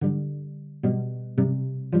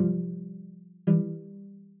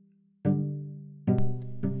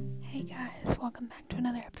guys, welcome back to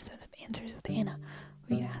another episode of Answers with Anna,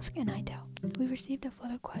 where you ask and I tell. We received a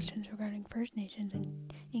flood of questions regarding First Nations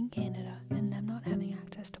in Canada and them not having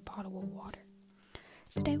access to potable water.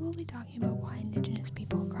 Today we'll be talking about why Indigenous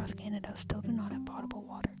people across Canada still do not have potable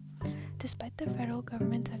water. Despite the federal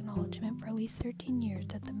government's acknowledgement for at least 13 years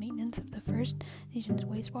that the maintenance of the First Nations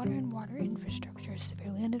wastewater and water infrastructure is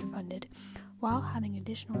severely underfunded, while having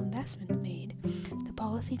additional investments made, the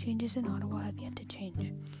policy changes in Ottawa have yet to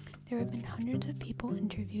change. There have been hundreds of people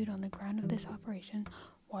interviewed on the ground of this operation,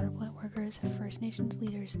 water plant workers, First Nations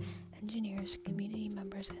leaders, engineers, community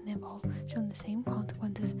members, and they've all shown the same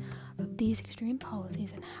consequences of these extreme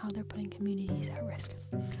policies and how they're putting communities at risk.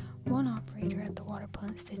 One operator at the water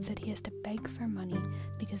plant states that he has to beg for money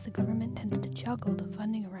because the government tends to juggle the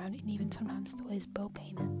funding around and even sometimes delays bill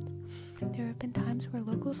payments. There have been times where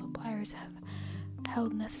local suppliers have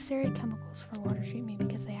held necessary chemicals for water treatment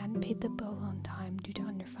because they hadn't paid the bill on time due to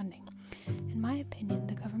underfunding. In my opinion,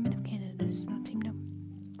 the government of Canada does not seem to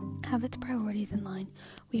have its priorities in line.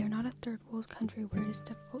 We are not a third world country where it is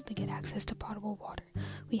difficult to get access to potable water.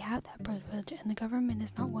 We have that privilege, and the government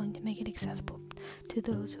is not willing to make it accessible to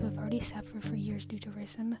those who have already suffered for years due to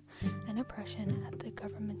racism and oppression at the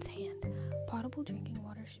government's hand. Potable drinking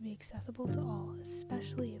water should be accessible to all,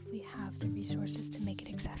 especially if we have the resources to make it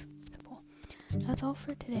accessible. That's all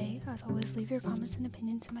for today. As always, leave your comments and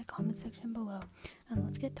opinions in my comment section below, and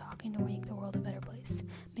let's get talking to make the world a better place.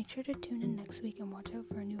 Make sure to tune in next week and watch out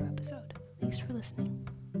for a new episode. Thanks for listening.